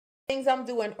things I'm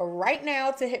doing right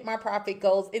now to hit my profit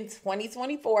goals in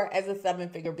 2024 as a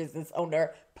 7-figure business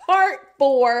owner, part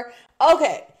 4.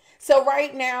 Okay. So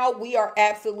right now we are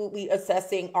absolutely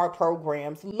assessing our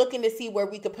programs, looking to see where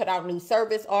we could put out new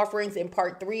service offerings. In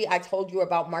part 3, I told you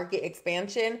about market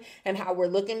expansion and how we're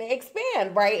looking to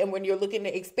expand, right? And when you're looking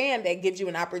to expand, that gives you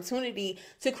an opportunity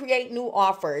to create new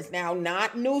offers. Now,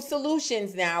 not new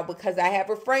solutions now, because I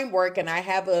have a framework and I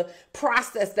have a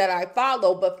process that I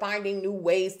follow, but finding new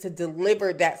ways to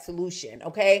deliver that solution,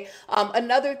 okay?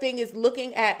 Another thing is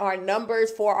looking at our numbers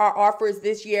for our offers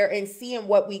this year and seeing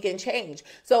what we can change.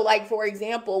 So like, for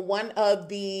example, one of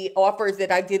the offers that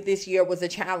I did this year was a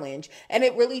challenge, and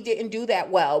it really didn't do that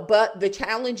well, but the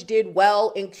challenge did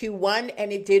well in Q1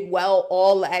 and it did well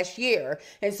all last year.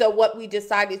 And so what we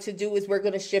decided to do is we're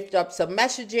going to shift up some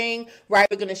messaging, right?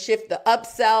 We're going to shift the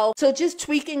upsell. So just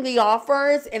tweaking the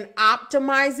offers and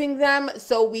optimizing them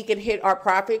so we can hit our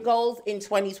profit goals in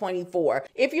 2024.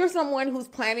 If you're someone who's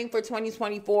planning for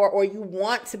 2024, or you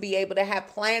want to be able to have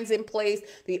plans in place,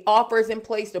 the offers in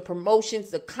place, the promotions,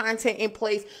 the content in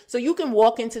place, so you can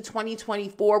walk into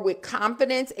 2024 with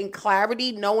confidence and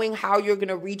clarity, knowing how you're going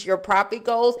to reach your profit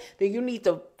goals, then you need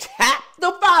to tap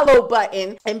the follow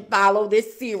button and follow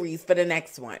this series for the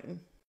next one.